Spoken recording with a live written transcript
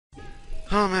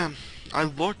Oh man, I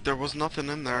looked, there was nothing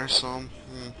in there, so I'm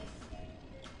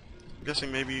guessing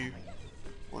maybe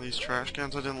one of these trash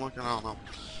cans. I didn't look, and I don't know.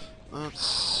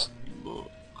 Let's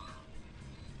look.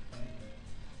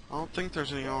 I don't think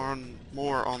there's any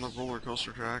more on the roller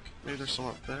coaster track. Maybe there's some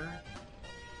up there?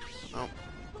 Nope.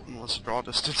 Unless draw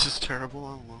distance is terrible,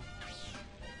 I don't know.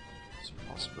 It's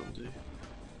a possibility.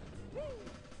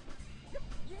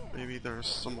 Maybe there's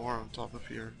some more on top of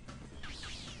here.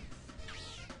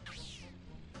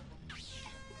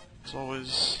 It's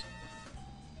always...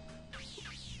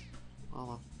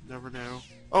 oh, never know.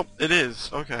 Oh, it is!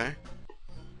 Okay.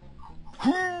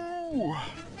 Whoo!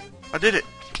 I did it!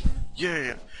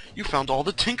 Yeah! You found all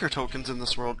the Tinker tokens in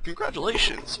this world.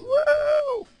 Congratulations!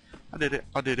 Woo! I did it!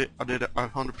 I did it! I did it! I'm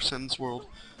 100% in this world.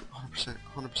 100%,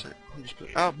 100%,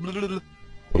 100%. Ah, blah, blah, blah.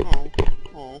 Oh,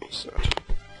 oh, sad.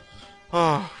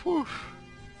 Ah, whew.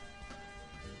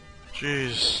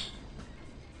 Jeez.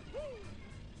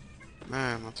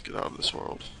 Man, let's get out of this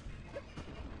world.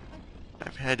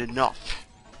 I've had enough.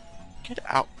 Get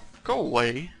out. Go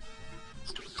away.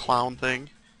 Stupid clown thing.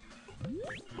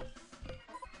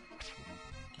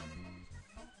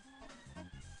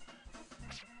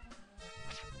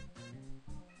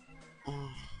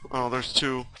 Oh, there's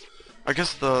two. I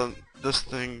guess this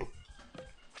thing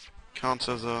counts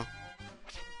as a...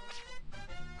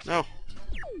 no.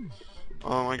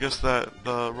 I guess that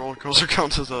the roller coaster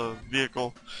counts as a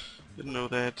vehicle. Didn't know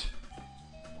that.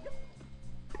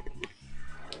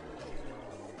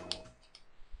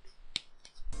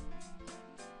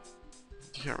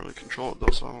 You can't really control it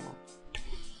though, so I don't know.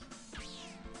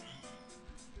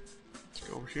 Let's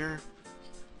go over here.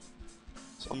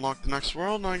 Let's unlock the next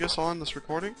world, and I guess I'll end this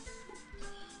recording.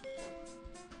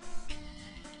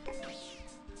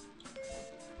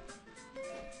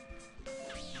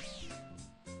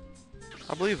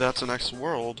 I believe that's the next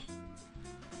world.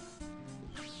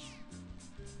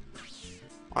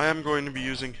 I am going to be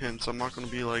using hints. I'm not going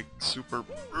to be like super...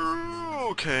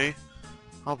 okay.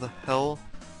 How the hell?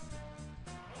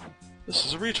 This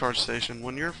is a recharge station.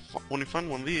 When you find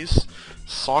one of these,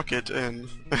 sock it and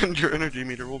your energy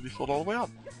meter will be filled all the way up.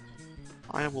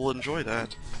 I will enjoy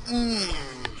that.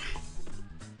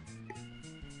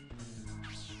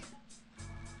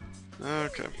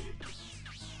 Okay.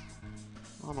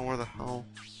 I don't know where the hell...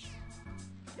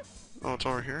 oh, it's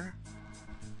over here?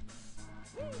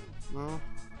 No?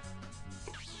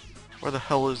 Where the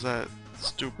hell is that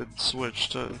stupid switch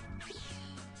to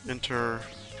enter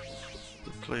the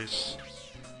place?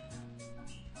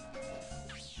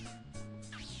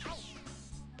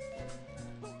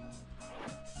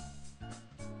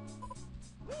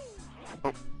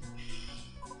 Oh.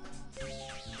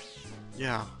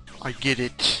 Yeah, I get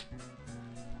it.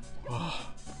 Oh.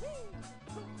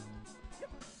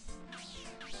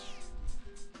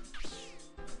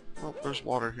 Oh, there's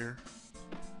water here.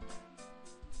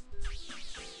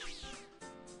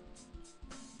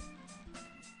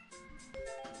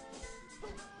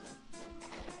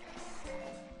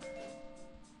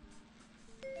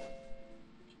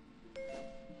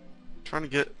 Trying to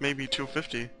get maybe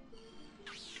 250.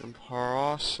 Can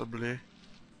possibly.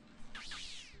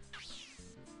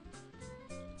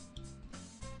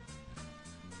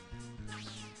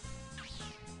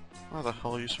 How the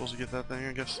hell are you supposed to get that thing?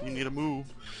 I guess you need a move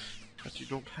that you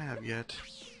don't have yet.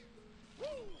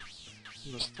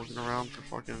 I'm just looking around for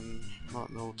fucking, not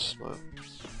notes, but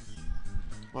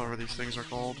whatever these things are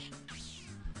called.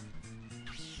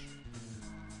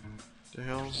 The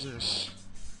hell is this?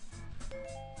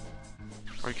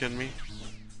 Are you kidding me?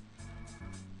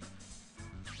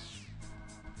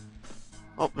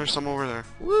 Oh, there's some over there.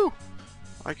 Woo!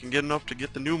 I can get enough to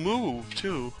get the new move,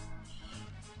 too.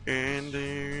 And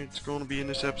it's gonna be in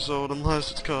this episode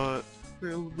unless it's cut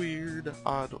real weird.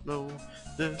 I don't know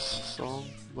this song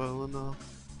well enough.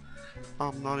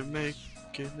 I'm not even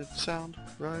making it sound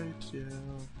right, yeah.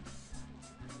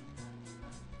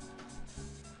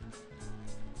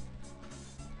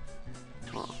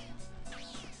 Huh.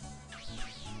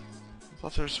 I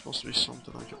thought there was supposed to be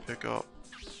something I could pick up.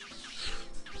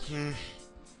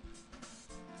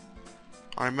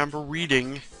 I remember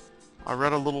reading. I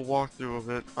read a little walkthrough of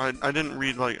it. I didn't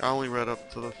read, like, I only read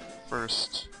up to the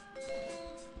first.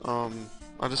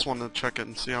 I just wanted to check it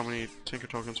and see how many Tinker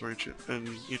tokens were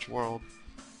in each world.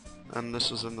 And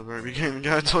this was in the very beginning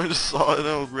guide, so I just saw it and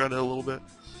I read it a little bit.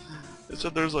 It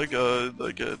said there's like a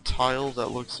tile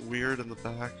that looks weird in the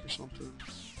back or something.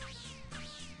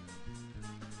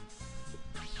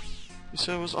 You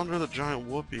said it was under the giant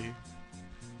whoopee.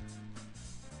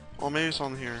 Oh, maybe it's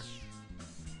on here.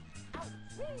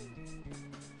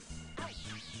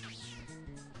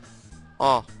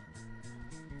 Oh.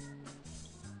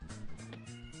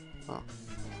 Oh.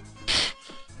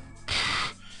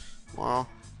 Wow.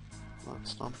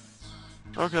 That's dumb.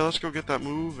 Okay, let's go get that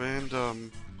move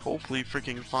and hopefully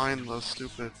freaking find the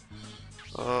stupid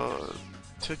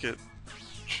ticket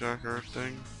checker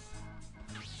thing.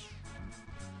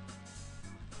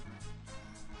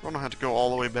 I don't have to go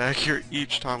all the way back here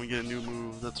each time we get a new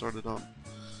move. That's sort of dumb.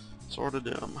 Sort of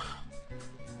dumb.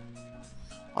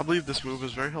 I believe this move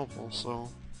is very helpful, so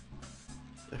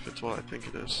if it's what I think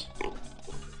it is.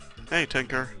 Hey,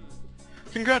 Tinker.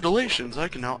 Congratulations, I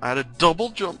can now add a double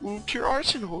jump move to your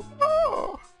arsenal.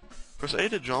 Oh! Press A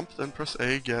to jump, then press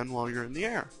A again while you're in the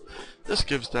air. This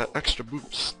gives that extra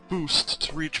boost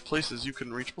to reach places you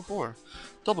couldn't reach before.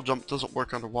 Double jump doesn't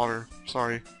work underwater.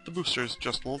 Sorry, the boosters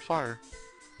just won't fire.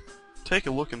 Take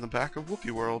a look in the back of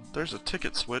Whoopee World. There's a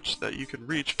ticket switch that you can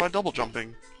reach by double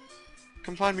jumping.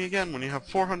 Come find me again when you have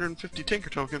 450 Tinker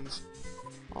tokens.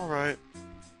 Alright.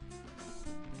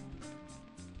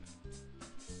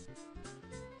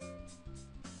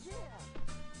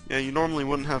 Yeah, you normally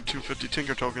wouldn't have 250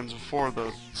 Tinker tokens before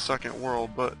the second world,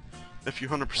 but if you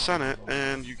 100% it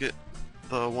and you get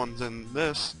the ones in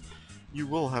this, you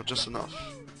will have just enough.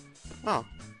 Oh.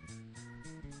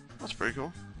 That's pretty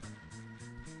cool.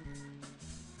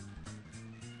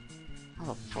 How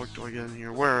the fuck do I get in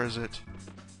here? Where is it?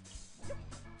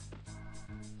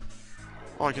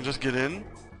 Oh, I can just get in?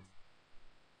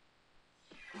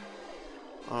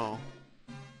 Oh.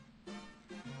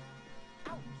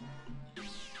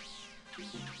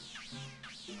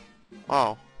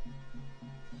 Oh.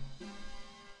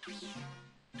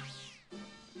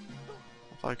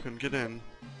 If I couldn't get in.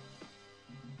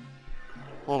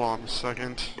 Hold on a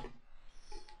second.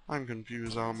 I'm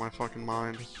confused out of my fucking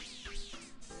mind.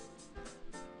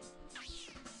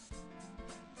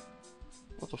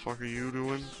 What the fuck are you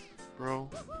doing, bro?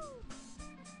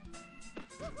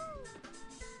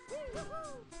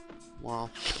 Wow.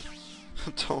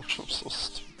 Don't jump so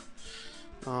stupid.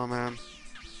 Oh man.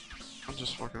 I'm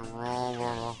just fucking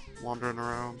wandering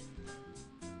around.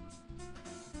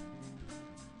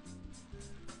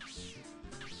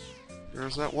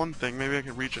 There's that one thing. Maybe I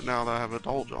can reach it now that I have a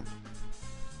double jump.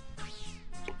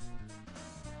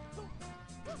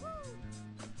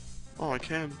 Oh, I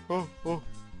can. Oh.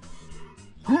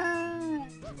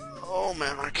 Oh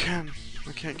man, I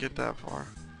can't get that far.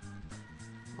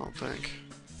 I don't think.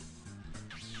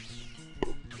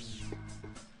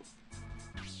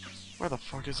 Where the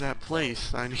fuck is that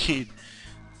place I need?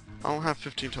 I don't have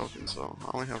 15 tokens though.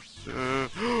 I only have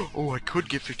oh, I could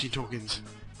get 15 tokens.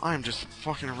 I am just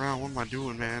fucking around. What am I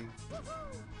doing, man?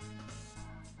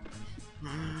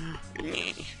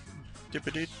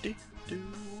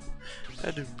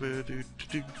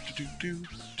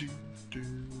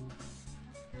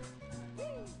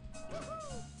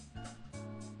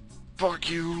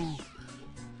 Fuck you!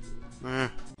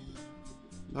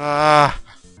 Ah!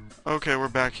 Okay, we're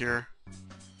back here.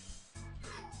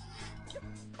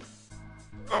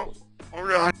 Oh! Oh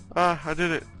god! Ah, I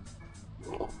did it!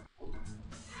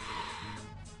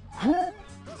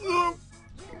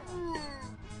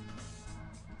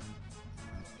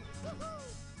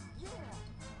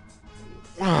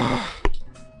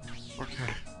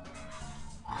 Okay.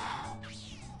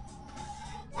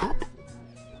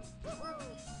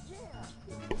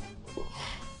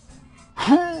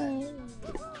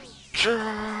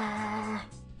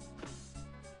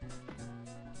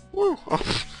 Woo! Oh,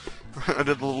 I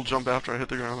did the little jump after I hit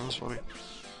the ground. That was funny.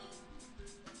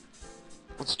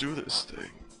 Let's do this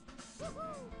thing.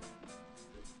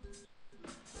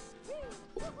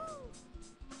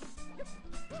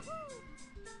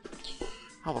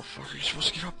 How the fuck are you supposed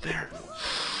to get up there?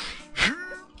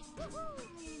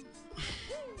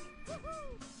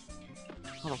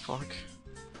 How the fuck?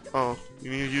 Oh, you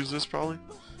need to use this probably?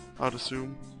 I'd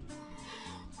assume.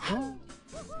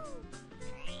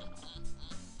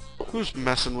 Who's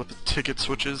messing with the ticket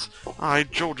switches? I,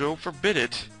 Jojo, forbid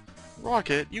it.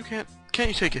 Rocket, can't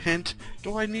you take a hint?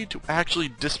 Do I need to actually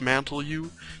dismantle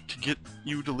you to get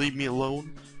you to leave me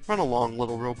alone? Run along,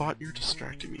 little robot. You're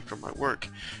distracting me from my work.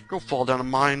 Go fall down a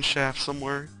mine shaft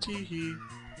somewhere. Teehee.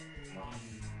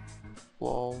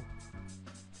 Lol.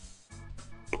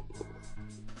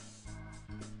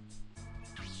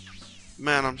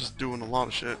 Man, I'm just doing a lot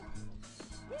of shit.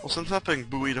 Well, since that thing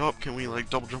buoyed up, can we, like,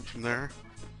 double jump from there?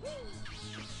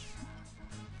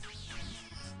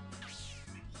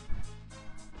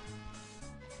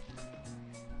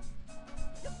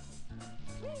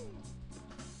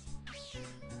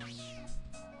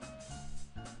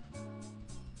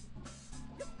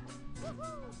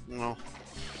 No.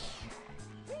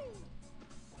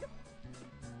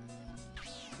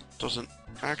 Doesn't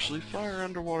actually fire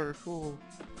underwater. Cool.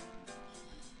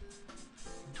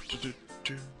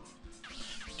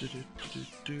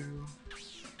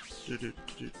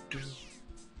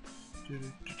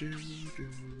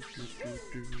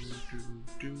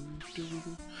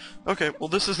 Okay, well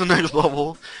this is the next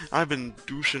level. I've been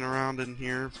douching around in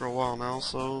here for a while now,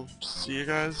 so see you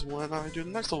guys when I do the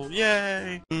next level.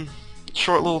 Yay!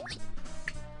 Short little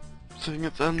thing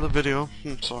at the end of the video.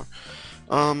 Sorry.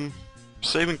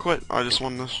 Save and quit. I just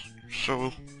wanted to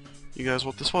show you guys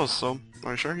what this was, so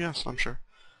are you sure? Yes, I'm sure.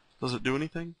 Does it do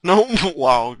anything? No?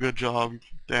 Wow, good job.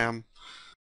 Damn.